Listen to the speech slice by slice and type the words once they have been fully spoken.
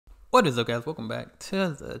What is up, guys? Welcome back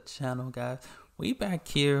to the channel, guys. We back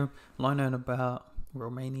here learning about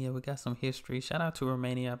Romania. We got some history. Shout out to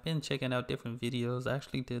Romania. I've been checking out different videos. I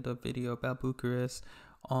actually did a video about Bucharest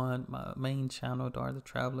on my main channel, Dar the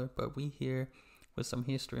Traveler, but we here with some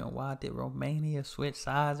history on why did Romania switch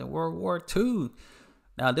sides in World War II.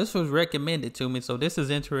 Now, this was recommended to me, so this is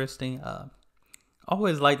interesting. I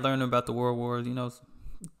always like learning about the world wars, you know,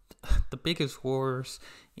 the biggest wars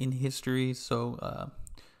in history. So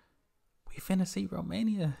we finna see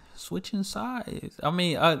Romania switching sides. I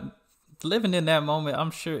mean, living in that moment,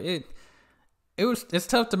 I'm sure it's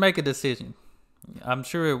tough to make a decision. I'm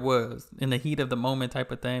sure it was in the heat of the moment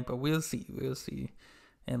type of thing, but we'll see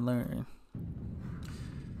and learn.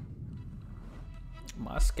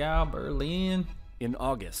 Moscow, Berlin. In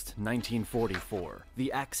August 1944,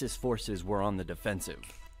 the Axis forces were on the defensive.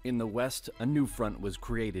 In the west, a new front was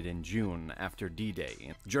created in June after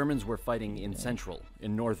D-Day. Germans were fighting in central,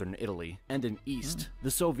 in northern Italy, and in east,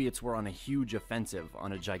 the Soviets were on a huge offensive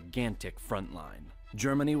on a gigantic front line.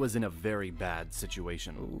 Germany was in a very bad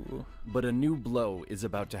situation. Ooh. But a new blow is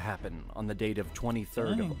about to happen on the date of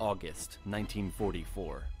 23rd of August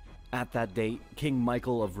 1944. At that date, King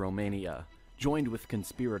Michael of Romania joined with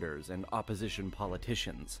conspirators and opposition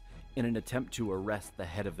politicians in an attempt to arrest the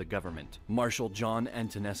head of the government, Marshal John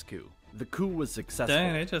Antonescu. The coup was successful.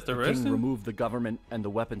 Dang, they just the arrested king him? removed the government and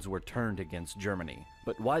the weapons were turned against Germany.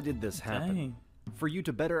 But why did this happen? Dang. For you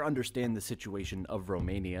to better understand the situation of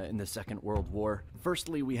Romania in the Second World War,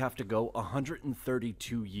 firstly we have to go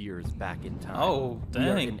 132 years back in time. Oh, We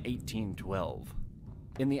are dang. in 1812.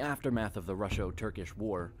 In the aftermath of the Russo-Turkish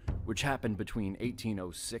War, which happened between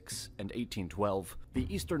 1806 and 1812,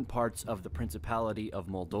 the eastern parts of the Principality of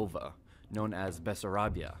Moldova, known as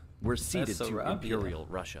Bessarabia, were ceded to Bessarabia. Imperial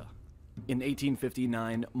Russia. In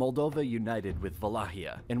 1859, Moldova united with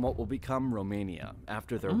Wallachia in what will become Romania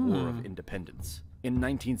after their War of Independence. In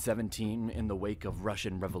 1917, in the wake of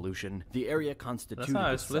Russian Revolution, the area constituted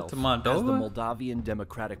how it split itself to as the Moldova? Moldavian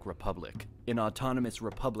Democratic Republic, an autonomous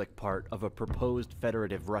republic part of a proposed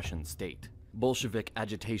federative Russian state. Bolshevik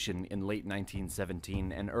agitation in late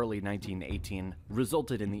 1917 and early 1918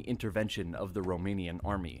 resulted in the intervention of the Romanian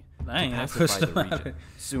army Dang, to that pacify pushed the them out. region.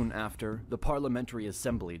 Soon after, the Parliamentary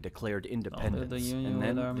Assembly declared independence, union and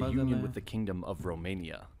then with our the union motherland. with the Kingdom of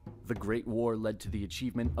Romania. The Great War led to the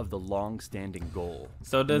achievement of the long-standing goal.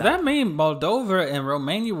 So does that mean Moldova and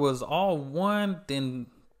Romania was all one? Then,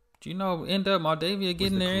 you know, end up Moldavia was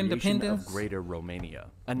getting the their creation independence? of Greater Romania,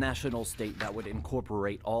 a national state that would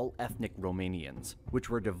incorporate all ethnic Romanians, which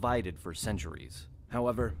were divided for centuries.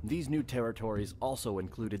 However, these new territories also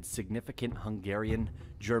included significant Hungarian,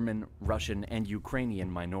 German, Russian, and Ukrainian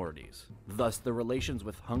minorities. Thus, the relations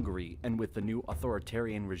with Hungary and with the new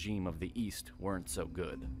authoritarian regime of the East weren't so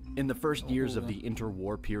good. In the first years of the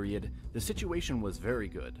interwar period, the situation was very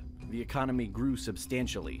good. The economy grew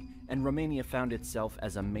substantially, and Romania found itself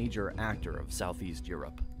as a major actor of Southeast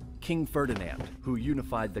Europe. King Ferdinand, who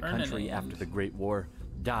unified the country Ferdinand. after the Great War,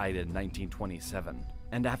 died in 1927.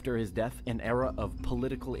 And after his death, an era of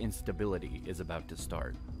political instability is about to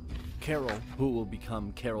start. Carol, who will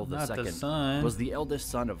become Carol Not the II, son. was the eldest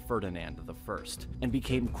son of Ferdinand I and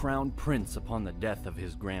became crown prince upon the death of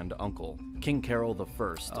his grand uncle, King Carol I,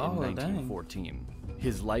 Oh, in 1914.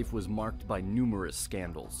 His life was marked by numerous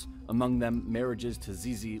scandals, among them marriages to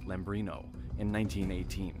Zizi Lambrino in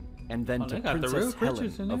 1918, and then Oh, to they got the real Princess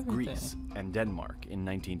pictures Helen and of everything. Greece and Denmark in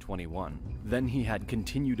 1921. Then he had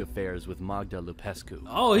continued affairs with Magda Lupescu.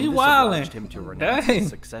 Oh, he and this wildin'. obliged him to renounce Dang. his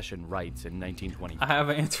succession rights in 1925. I have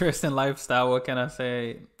an interesting lifestyle. What can I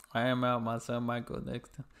say? I am out. My son might go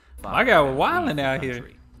next time. I got wilding out here.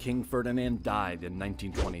 King Ferdinand died in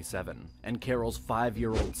 1927, and Carol's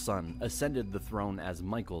 5-year-old son ascended the throne as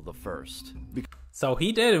Michael I. So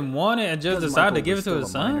he didn't want it and just Because decided to Michael give it was to his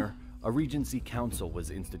still a son? minor, a regency council was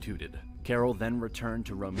instituted. Carol then returned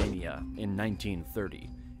to Romania in 1930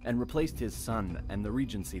 and replaced his son and the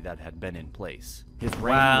regency that had been in place. His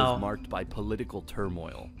reign Wow. was marked by political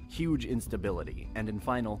turmoil, huge instability, and in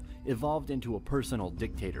final, evolved into a personal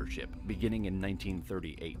dictatorship beginning in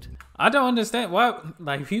 1938. I don't understand why,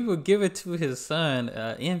 like, he would give it to his son,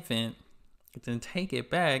 infant, then take it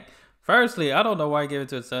back. Firstly, I don't know why he gave it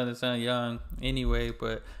to his son young anyway,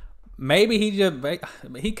 but maybe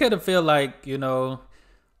he could have felt like, you know,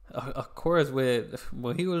 of course, with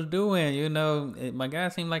what he was doing, you know, my guy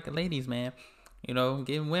seemed like a ladies' man, you know,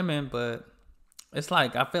 getting women, but it's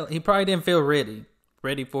like, I felt he probably didn't feel ready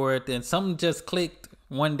for it. Then something just clicked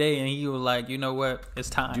one day and he was like, you know what, it's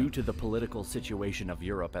time. Due to the political situation of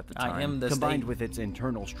Europe at the time, combined with its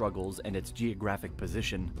internal struggles and its geographic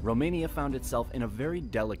position, Romania found itself in a very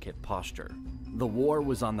delicate posture. The war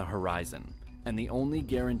was on the horizon, and the only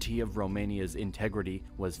guarantee of Romania's integrity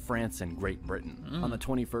was France and Great Britain. On the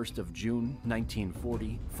 21st of June,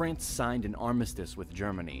 1940, France signed an armistice with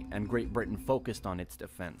Germany, and Great Britain focused on its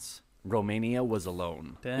defense. Romania was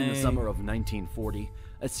alone. In the summer of 1940,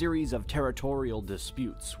 a series of territorial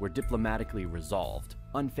disputes were diplomatically resolved,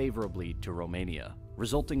 unfavorably to Romania,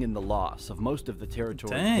 resulting in the loss of most of the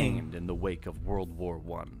territory gained in the wake of World War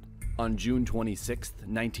I. On June 26,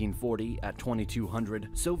 1940, at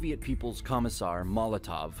 2200, Soviet People's Commissar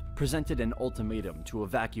Molotov presented an ultimatum to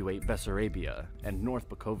evacuate Bessarabia and North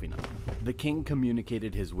Bukovina. The king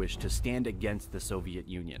communicated his wish to stand against the Soviet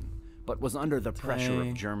Union, but was under the pressure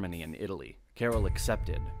of Germany and Italy. Carol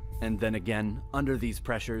accepted. And then again, under these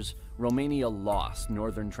pressures, Romania lost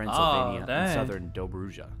northern Transylvania and southern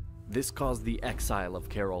Dobruja. This caused the exile of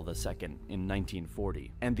Carol II in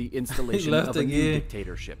 1940 and the installation of a new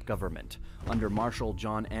dictatorship government under Marshal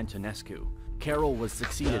John Antonescu. Carol was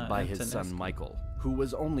succeeded by his son Michael, who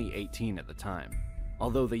was only 18 at the time.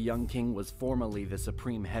 Although the young king was formally the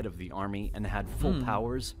supreme head of the army and had full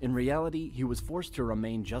powers, in reality he was forced to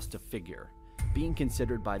remain just a figure, being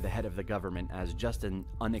considered by the head of the government as just an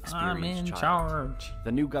unexperienced child.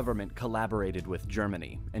 The new government collaborated with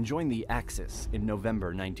Germany and joined the Axis in November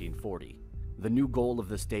 1940. The new goal of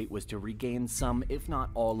the state was to regain some, if not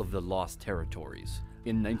all, of the lost territories.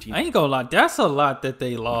 In 1941, I ain't gonna lie, that's a lot that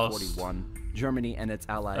they lost. Germany and its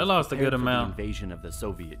allies lost a good amount. The invasion of the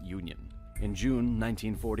Soviet Union. In June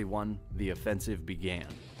 1941, the offensive began.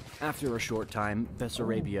 After a short time,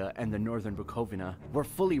 Bessarabia and the northern Bukovina were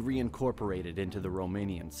fully reincorporated into the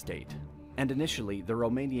Romanian state. And initially, the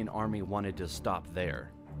Romanian army wanted to stop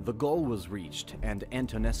there. The goal was reached, and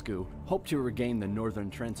Antonescu hoped to regain the northern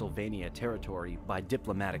Transylvania territory by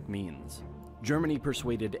diplomatic means. Germany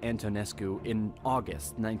persuaded Antonescu in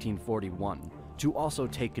August 1941 to also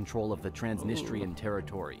take control of the Transnistrian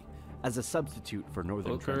territory as a substitute for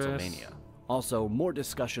northern Transylvania. Also, more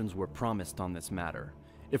discussions were promised on this matter,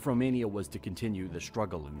 if Romania was to continue the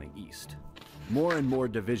struggle in the east. More and more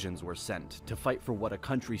divisions were sent to fight for what a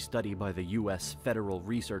country study by the U.S. Federal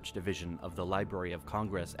Research Division of the Library of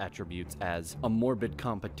Congress attributes as a morbid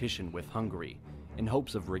competition with Hungary, in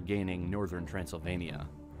hopes of regaining northern Transylvania.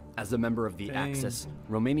 As a member of the Axis,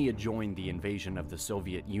 Romania joined the invasion of the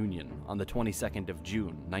Soviet Union on the 22nd of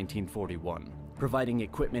June, 1941. Providing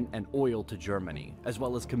equipment and oil to Germany, as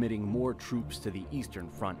well as committing more troops to the Eastern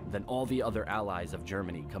Front than all the other allies of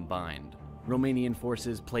Germany combined. Romanian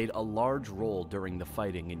forces played a large role during the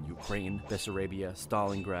fighting in Ukraine, Bessarabia,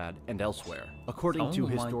 Stalingrad, and elsewhere. According to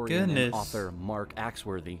historian and author Mark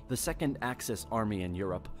Axworthy, the Second Axis army in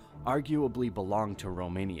Europe arguably belonged to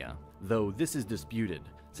Romania, though this is disputed,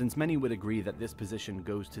 since many would agree that this position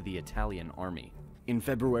goes to the Italian army. In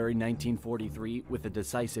February 1943, with a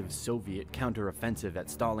decisive Soviet counteroffensive at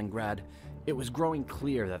Stalingrad, it was growing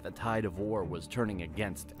clear that the tide of war was turning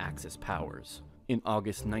against Axis powers. In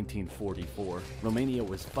August 1944, Romania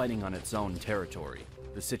was fighting on its own territory.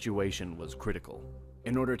 The situation was critical.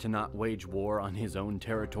 In order to not wage war on his own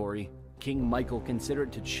territory, King Michael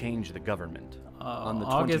considered to change the government. On the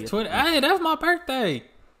August 20th, hey, that's my birthday!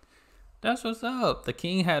 That's what's up. The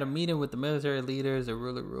king had a meeting with the military leaders. The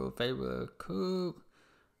ruler ruled favor of a coup.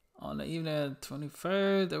 On the evening of the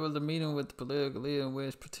 21st, there was a meeting with the political leader in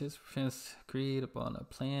which participants agreed upon a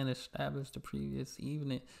plan established the previous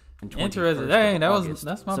evening. Interesting. Dang,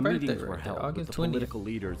 that's my birthday. Meetings were held August with the 20th. Political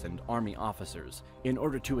leaders and army officers in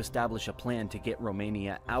order to establish a plan to get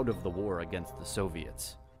Romania out of the war against the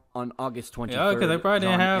Soviets. On August 23rd, they probably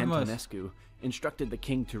didn't have Antonescu instructed the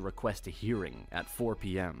king to request a hearing at 4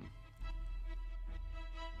 p.m.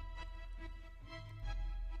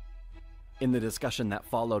 In the discussion that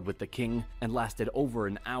followed with the king and lasted over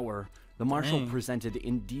an hour, the marshal presented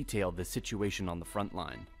in detail the situation on the front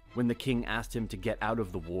line. When the king asked him to get out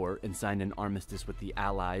of the war and sign an armistice with the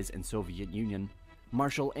Allies and Soviet Union,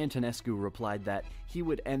 Marshal Antonescu replied that he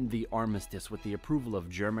would end the armistice with the approval of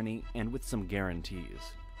Germany and with some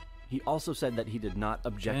guarantees. He also said that he did not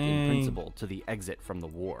object in principle to the exit from the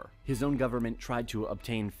war. His own government tried to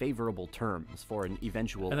obtain favorable terms for an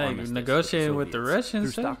eventual armistice negotiated with the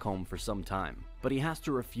Russians through Stockholm for some time, but he has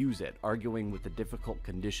to refuse it, arguing with the difficult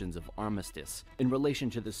conditions of armistice in relation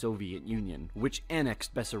to the Soviet Union, which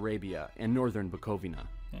annexed Bessarabia and northern Bukovina.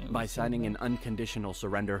 By signing an unconditional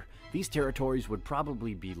surrender, these territories would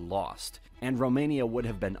probably be lost, and Romania would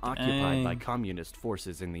have been occupied by communist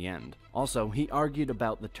forces in the end. Also, he argued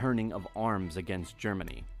about the turning of arms against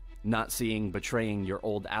Germany. not seeing betraying your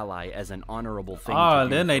old ally as an honorable thing Oh, to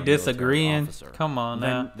do then for they a military disagreeing. officer. Come on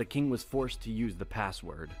Then now. the king was forced to use the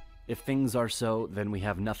password. If things are so, then we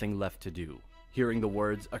have nothing left to do. Hearing the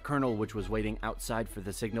words, a colonel which was waiting outside for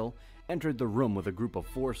the signal entered the room with a group of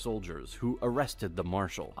 4 soldiers who arrested the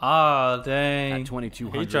marshal. Oh, dang. At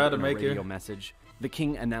 2200 He tried to in a make radio it. message, the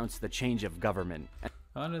king announced the change of government.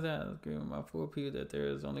 Under that, I agree with my 4P that there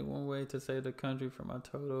is only one way to save the country from a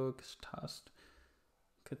total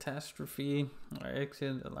catastrophe or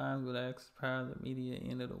exit aligned with X power, the media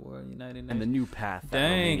end of the war, United Nations. And the new path.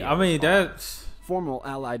 Dang, I mean, that's formal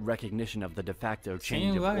Allied recognition of the de facto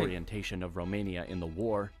change of orientation of Romania in the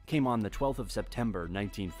war came on the 12th of September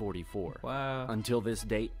 1944. Wow. Until this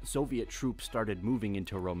date, Soviet troops started moving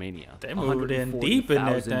into Romania. They moved in deep in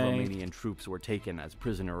that thing. Romanian troops were taken as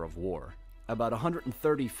prisoner of war. About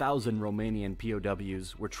 130,000 Romanian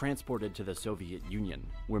POWs were transported to the Soviet Union,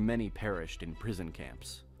 where many perished in prison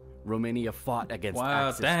camps. Romania fought against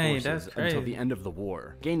Axis forces until the end of the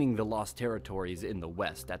war, gaining the lost territories in the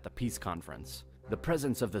west at the peace conference. The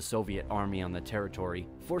presence of the Soviet army on the territory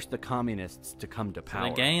forced the communists to come to power.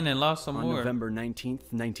 They gained and lost some more. On November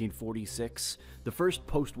 19th, 1946, the first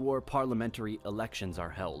post-war parliamentary elections are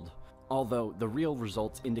held, although the real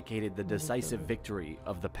results indicated the decisive victory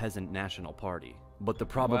of the Peasant National Party. But the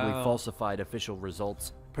probably falsified official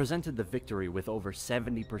results presented the victory with over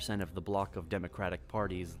 70% of the bloc of democratic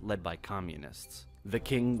parties led by communists. The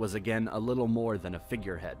king was again a little more than a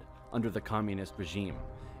figurehead under the communist regime,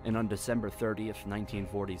 and on December 30th,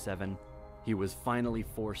 1947, he was finally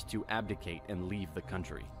forced to abdicate and leave the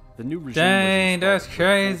country. The new regime was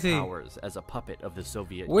crazy. Powers as a puppet of the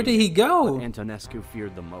Soviet Where did Union. he go? What Antonescu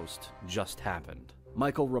feared the most just happened.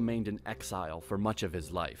 Michael remained in exile for much of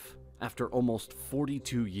his life. After almost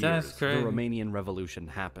 42 years, the Romanian Revolution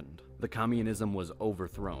happened. The communism was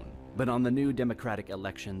overthrown. But on the new democratic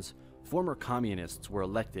elections, former communists were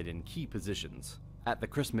elected in key positions. At the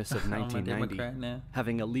Christmas of 1990,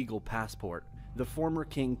 having a legal passport, the former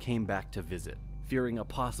king came back to visit. Fearing a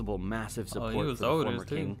possible massive support for the former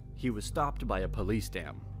king, he was stopped by a police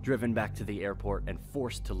dam, driven back to the airport, and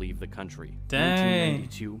forced to leave the country. In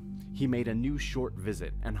 1992, he made a new short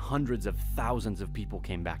visit, and hundreds of thousands of people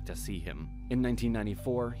came back to see him. In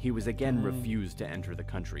 1994, he was again refused to enter the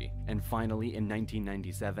country, and finally in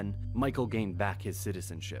 1997, Michael gained back his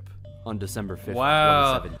citizenship. On December 5th,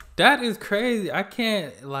 2017. That is crazy. I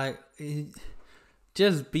can't, like,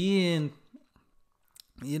 just being...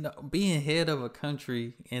 You know, being head of a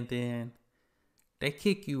country and then they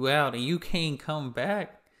kick you out and you can't come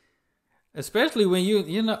back, especially when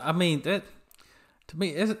you know, I mean, that to me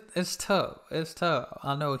it's tough. It's tough.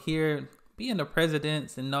 I know here being the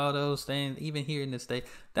presidents and all those things, even here in the state,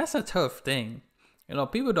 that's a tough thing. You know,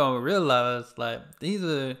 people don't realize like these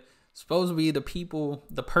are supposed to be the people,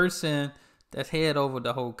 the person that's head over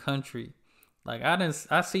the whole country. Like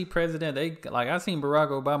I see president. I seen Barack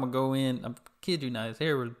Obama go in. I'm kid you not. His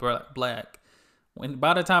hair was black. When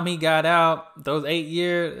by the time he got out, those 8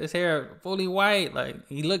 years, his hair fully white. Like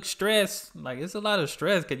he looked stressed. Like it's a lot of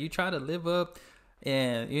stress because you try to live up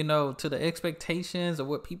and to the expectations of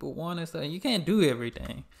what people want and stuff. You can't do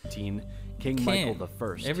everything. King Michael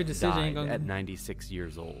I every decision died at 96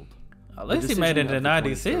 years old. At least he made it in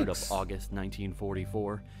 96. Of August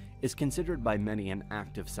 1944. Is considered by many an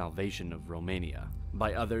act of salvation of Romania.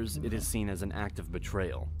 By others, it is seen as an act of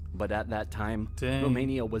betrayal. But at that time,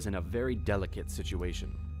 Romania was in a very delicate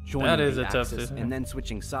situation. Joining the Axis and then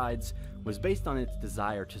switching sides was based on its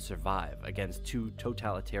desire to survive against 2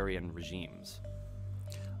 totalitarian regimes.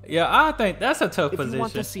 Yeah, I think that's a tough position. If you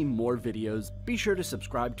want to see more videos, be sure to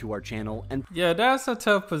subscribe to our channel. And yeah, that's a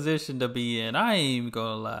tough position to be in. I ain't even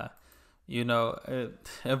gonna lie. You know,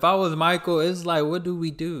 if I was Michael, it's like, what do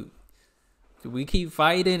we do? Do we keep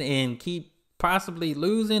fighting and keep possibly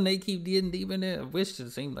losing? They keep getting deep in there, which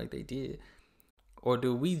it seemed like they did. Or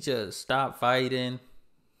do we just stop fighting,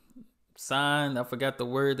 sign, I forgot the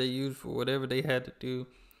word they used for whatever they had to do,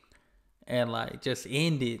 and like just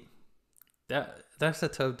end it? That's a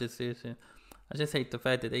tough decision. I just hate the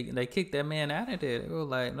fact that they kicked that man out of there. They were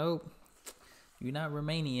like, nope, you're not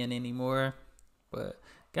Romanian anymore. But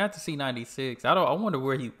got to see 96. I wonder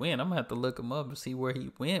where he went. I'm gonna have to look him up to see where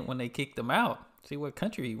he went when they kicked him out. See what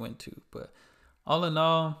country he went to. But all in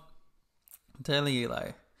all, I'm telling you,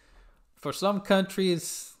 like, for some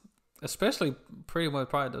countries, especially pretty much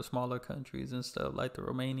probably the smaller countries and stuff like the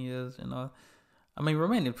Romanias and all. I mean,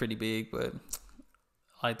 Romania's pretty big, but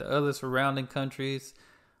like the other surrounding countries,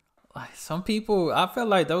 like some people, I feel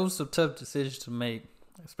like those are tough decisions to make,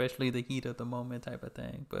 especially the heat of the moment type of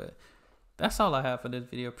thing. But that's all I have for this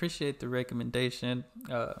video. Appreciate the recommendation.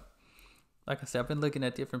 like I said, I've been looking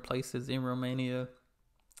at different places in Romania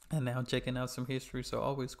and now checking out some history. So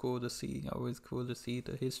always cool to see. Always cool to see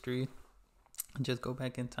the history and just go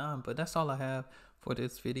back in time. But that's all I have for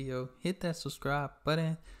this video. Hit that subscribe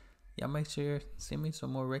button. Y'all make sure send me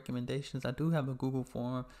some more recommendations. I do have a Google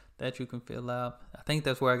form that you can fill out. I think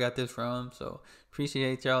that's where I got this from. So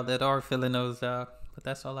appreciate y'all that are filling those out. But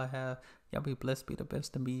that's all I have. Y'all be blessed, be the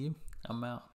best, and be you. I'm out.